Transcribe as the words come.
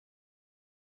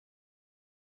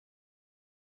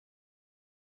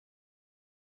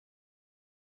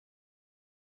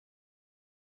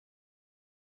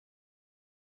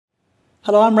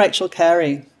Hello, I'm Rachel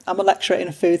Carey. I'm a lecturer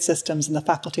in food systems in the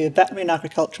Faculty of Veterinary and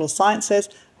Agricultural Sciences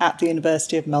at the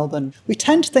University of Melbourne. We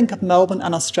tend to think of Melbourne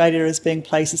and Australia as being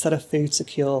places that are food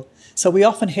secure. So we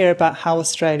often hear about how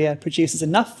Australia produces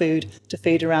enough food to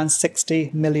feed around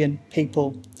 60 million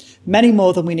people, many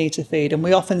more than we need to feed. And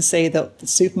we often see that the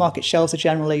supermarket shelves are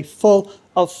generally full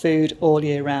of food all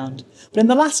year round. But in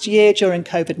the last year, during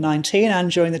COVID-19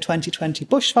 and during the 2020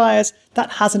 bushfires,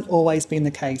 that hasn't always been the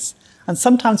case. And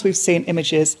sometimes we've seen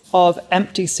images of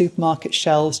empty supermarket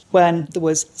shelves when there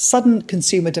was sudden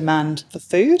consumer demand for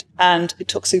food and it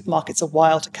took supermarkets a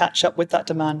while to catch up with that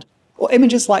demand. Or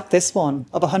images like this one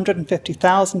of a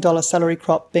 $150,000 celery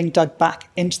crop being dug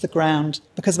back into the ground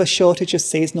because of a shortage of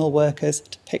seasonal workers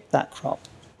to pick that crop.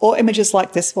 Or images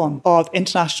like this one of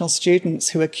international students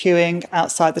who are queuing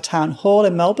outside the town hall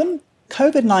in Melbourne.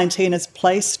 COVID-19 has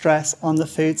placed stress on the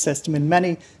food system in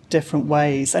many different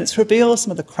ways, and it's revealed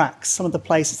some of the cracks, some of the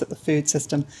places that the food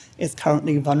system is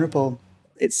currently vulnerable.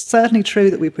 It's certainly true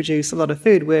that we produce a lot of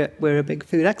food. We're a big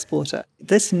food exporter.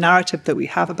 This narrative that we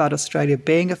have about Australia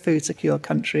being a food secure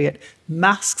country, it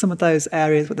masks some of those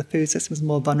areas where the food system is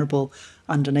more vulnerable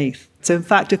underneath. So in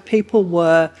fact, if people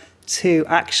were to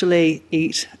actually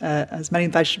eat as many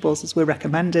vegetables as we're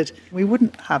recommended, we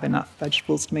wouldn't have enough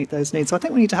vegetables to meet those needs. So I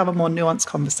think we need to have a more nuanced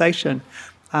conversation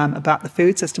about the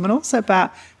food system and also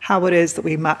about how it is that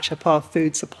we match up our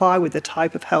food supply with the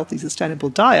type of healthy, sustainable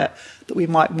diet that we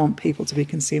might want people to be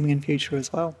consuming in future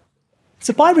as well.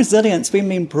 So by resilience, we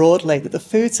mean broadly that the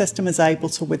food system is able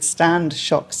to withstand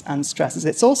shocks and stresses.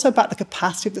 It's also about the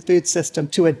capacity of the food system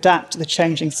to adapt to the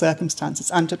changing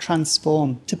circumstances and to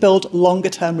transform, to build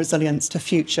longer-term resilience to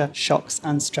future shocks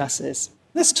and stresses.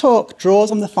 This talk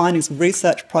draws on the findings of a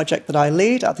research project that I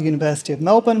lead at the University of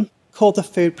Melbourne, called the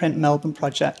Foodprint Melbourne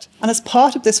project. And as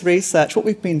part of this research, what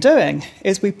we've been doing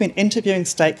is we've been interviewing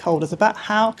stakeholders about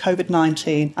how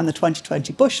COVID-19 and the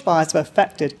 2020 bushfires have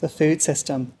affected the food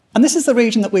system. And this is the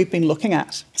region that we've been looking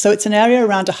at. So it's an area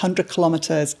around 100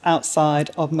 kilometres outside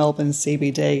of Melbourne's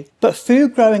CBD. But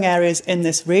food growing areas in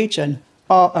this region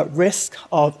are at risk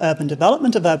of urban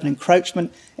development, of urban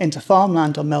encroachment into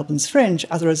farmland on Melbourne's fringe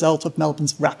as a result of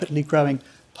Melbourne's rapidly growing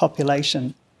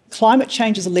population. Climate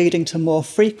change is leading to more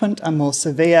frequent and more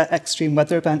severe extreme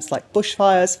weather events like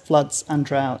bushfires, floods and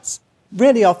droughts.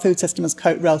 Really, our food system has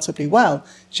coped relatively well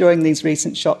during these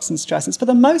recent shocks and stresses. For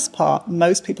the most part,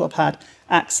 most people have had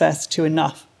access to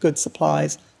enough good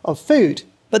supplies of food.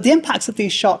 But the impacts of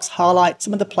these shocks highlight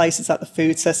some of the places that the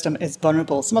food system is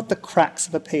vulnerable. Some of the cracks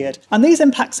have appeared. And these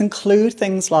impacts include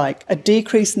things like a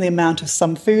decrease in the amount of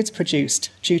some foods produced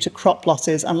due to crop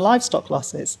losses and livestock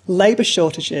losses, labour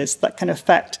shortages that can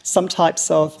affect some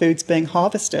types of foods being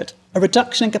harvested, a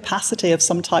reduction in capacity of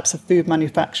some types of food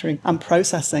manufacturing and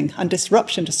processing, and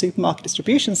disruption to supermarket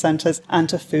distribution centres and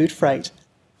to food freight.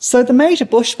 So the major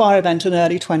bushfire event in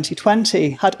early 2020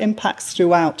 had impacts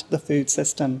throughout the food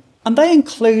system. And they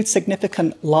include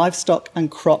significant livestock and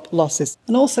crop losses,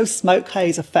 and also smoke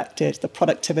haze affected the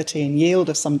productivity and yield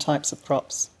of some types of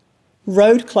crops.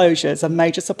 Road closures of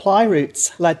major supply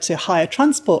routes led to higher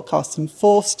transport costs and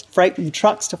forced freight and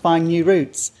trucks to find new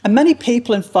routes. And many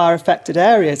people in fire-affected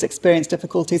areas experienced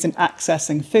difficulties in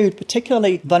accessing food,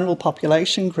 particularly vulnerable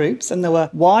population groups, and there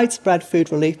were widespread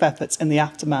food relief efforts in the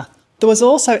aftermath. There was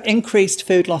also increased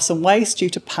food loss and waste due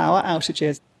to power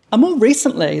outages. And more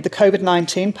recently, the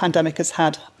COVID-19 pandemic has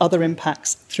had other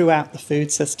impacts throughout the food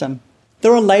system.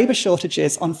 There are labour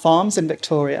shortages on farms in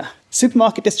Victoria.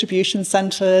 Supermarket distribution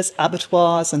centres,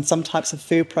 abattoirs and some types of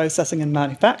food processing and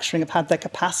manufacturing have had their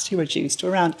capacity reduced to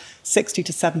around 60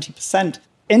 to 70%.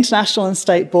 International and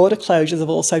state border closures have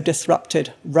also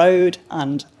disrupted road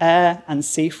and air and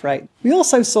sea freight. We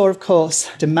also saw, of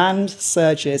course, demand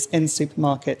surges in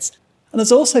supermarkets. And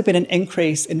there's also been an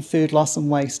increase in food loss and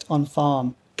waste on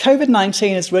farm.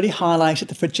 COVID-19 has really highlighted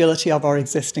the fragility of our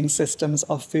existing systems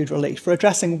of food relief for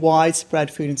addressing widespread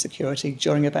food insecurity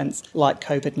during events like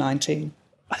COVID-19.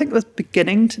 I think there's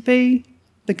beginning to be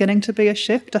a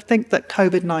shift. I think that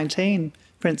COVID-19,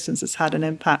 for instance, has had an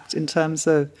impact in terms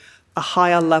of a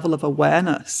higher level of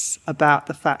awareness about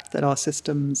the fact that our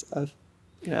systems of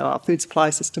our food supply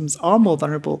systems are more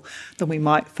vulnerable than we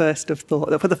might first have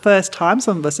thought. That for the first time,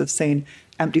 some of us have seen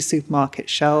empty supermarket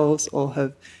shelves or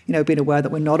have, been aware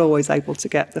that we're not always able to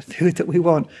get the food that we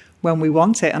want when we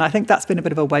want it. And I think that's been a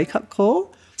bit of a wake-up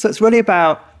call. So it's really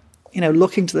about,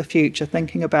 looking to the future,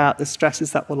 thinking about the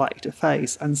stresses that we're likely to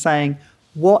face and saying,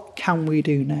 what can we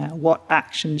do now? What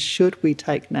actions should we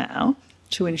take now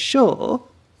to ensure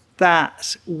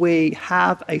that we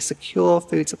have a secure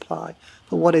food supply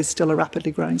for what is still a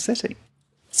rapidly growing city?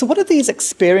 So what do these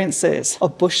experiences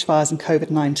of bushfires and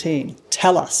COVID-19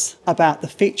 tell us about the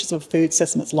features of a food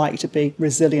system that's likely to be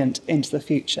resilient into the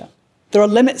future? There are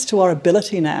limits to our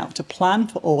ability now to plan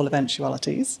for all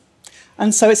eventualities.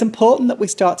 And so it's important that we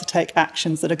start to take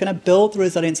actions that are going to build the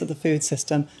resilience of the food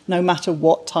system no matter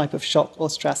what type of shock or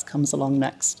stress comes along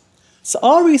next. So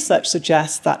our research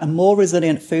suggests that a more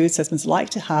resilient food system is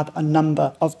likely to have a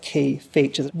number of key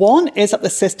features. One is that the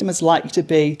system is likely to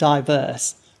be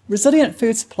diverse. Resilient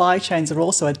food supply chains are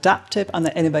also adaptive and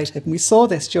they're innovative, and we saw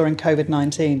this during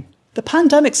COVID-19. The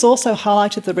pandemic's also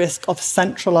highlighted the risk of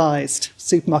centralised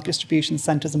supermarket distribution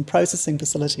centres and processing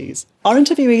facilities. Our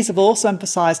interviewees have also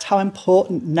emphasised how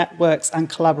important networks and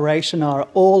collaboration are at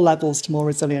all levels to more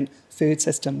resilient food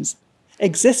systems.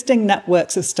 Existing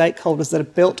networks of stakeholders that are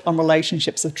built on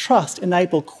relationships of trust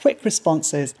enable quick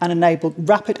responses and enable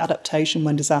rapid adaptation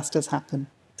when disasters happen.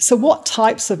 So what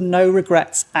types of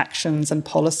no-regrets actions and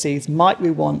policies might we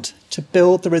want to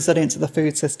build the resilience of the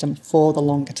food system for the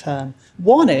longer term?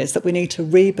 One is that we need to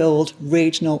rebuild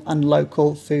regional and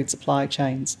local food supply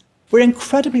chains. We're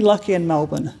incredibly lucky in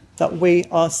Melbourne that we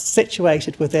are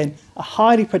situated within a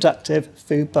highly productive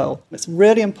food bowl. It's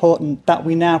really important that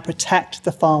we now protect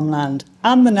the farmland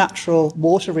and the natural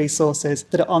water resources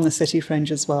that are on the city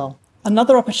fringe as well.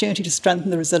 Another opportunity to strengthen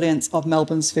the resilience of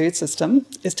Melbourne's food system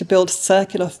is to build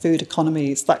circular food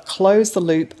economies that close the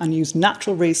loop and use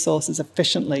natural resources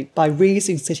efficiently by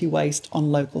reusing city waste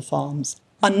on local farms.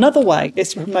 Another way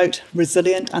is to promote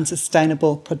resilient and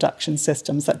sustainable production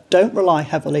systems that don't rely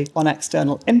heavily on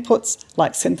external inputs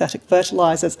like synthetic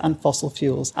fertilisers and fossil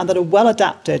fuels, and that are well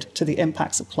adapted to the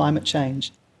impacts of climate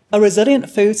change. A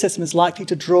resilient food system is likely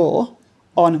to draw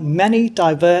on many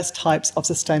diverse types of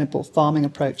sustainable farming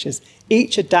approaches,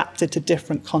 each adapted to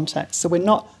different contexts. So we're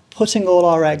not putting all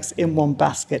our eggs in one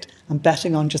basket and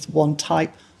betting on just one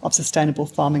type of sustainable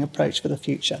farming approach for the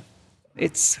future.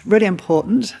 It's really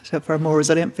important for a more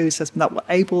resilient food system that we're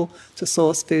able to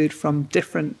source food from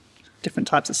different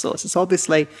types of sources.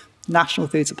 Obviously, national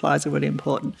food supplies are really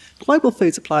important. Global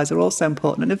food supplies are also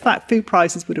important. And in fact, food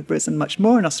prices would have risen much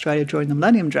more in Australia during the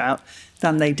Millennium Drought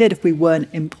than they did if we weren't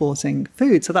importing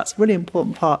food. So that's a really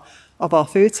important part of our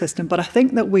food system. But I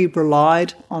think that we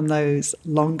relied on those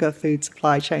longer food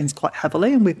supply chains quite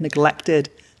heavily, and we've neglected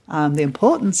the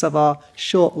importance of our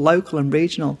short local and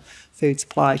regional food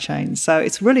supply chains. So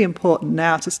it's really important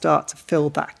now to start to fill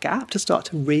that gap, to start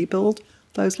to rebuild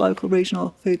those local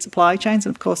regional food supply chains.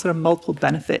 And of course, there are multiple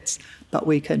benefits that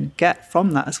we can get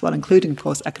from that as well, including, of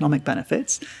course, economic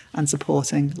benefits and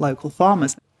supporting local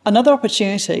farmers. Another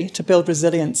opportunity to build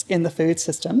resilience in the food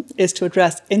system is to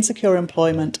address insecure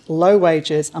employment, low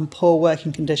wages and poor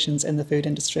working conditions in the food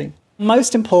industry.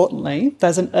 Most importantly,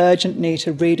 there's an urgent need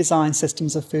to redesign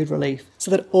systems of food relief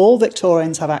so that all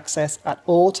Victorians have access at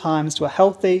all times to a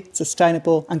healthy,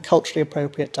 sustainable and culturally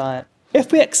appropriate diet.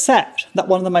 If we accept that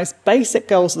one of the most basic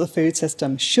goals of the food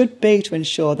system should be to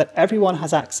ensure that everyone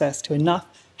has access to enough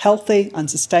healthy and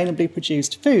sustainably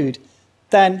produced food,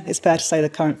 then it's fair to say the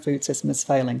current food system is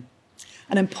failing.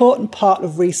 An important part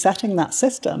of resetting that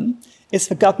system is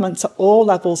for governments at all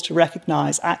levels to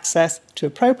recognise access to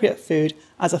appropriate food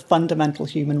as a fundamental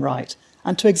human right,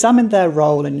 and to examine their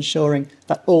role in ensuring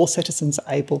that all citizens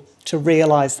are able to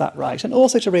realise that right, and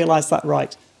also to realise that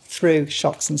right through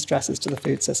shocks and stresses to the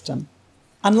food system.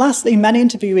 And lastly, many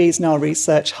interviewees in our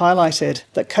research highlighted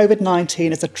that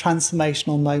COVID-19 is a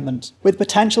transformational moment, with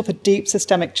potential for deep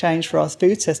systemic change for our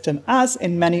food system, as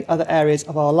in many other areas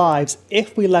of our lives,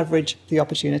 if we leverage the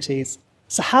opportunities.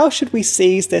 So how should we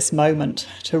seize this moment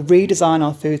to redesign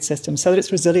our food system so that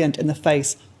it's resilient in the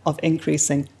face of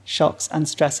increasing shocks and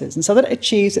stresses, and so that it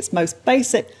achieves its most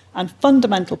basic and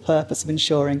fundamental purpose of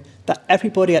ensuring that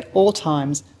everybody at all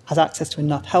times has access to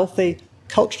enough healthy,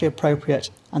 culturally appropriate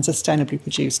and sustainably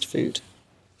produced food?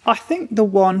 I think the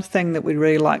one thing that we'd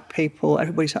really like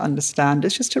everybody to understand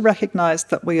is just to recognise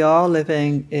that we are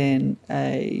living in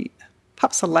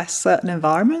perhaps a less certain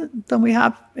environment than we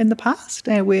have in the past.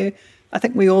 I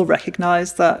think we all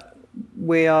recognise that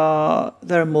there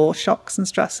are more shocks and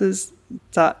stresses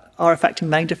that are affecting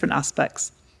many different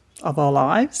aspects of our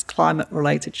lives.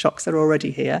 Climate-related shocks are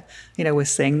already here. We're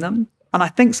seeing them. And I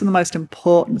think some of the most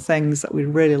important things that we'd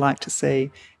really like to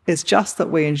see is just that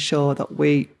we ensure that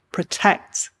we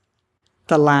protect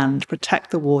the land,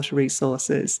 protect the water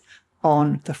resources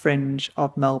on the fringe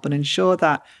of Melbourne, ensure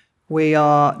that we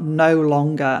are no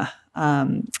longer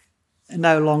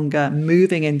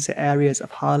moving into areas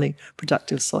of highly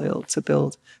productive soil to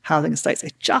build housing estates.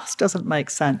 It just doesn't make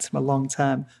sense from a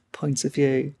long-term point of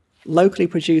view. Locally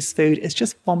produced food is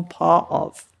just one part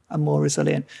of a more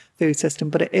resilient food system.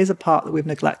 But it is a part that we've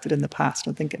neglected in the past.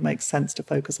 And I think it makes sense to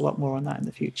focus a lot more on that in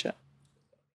the future.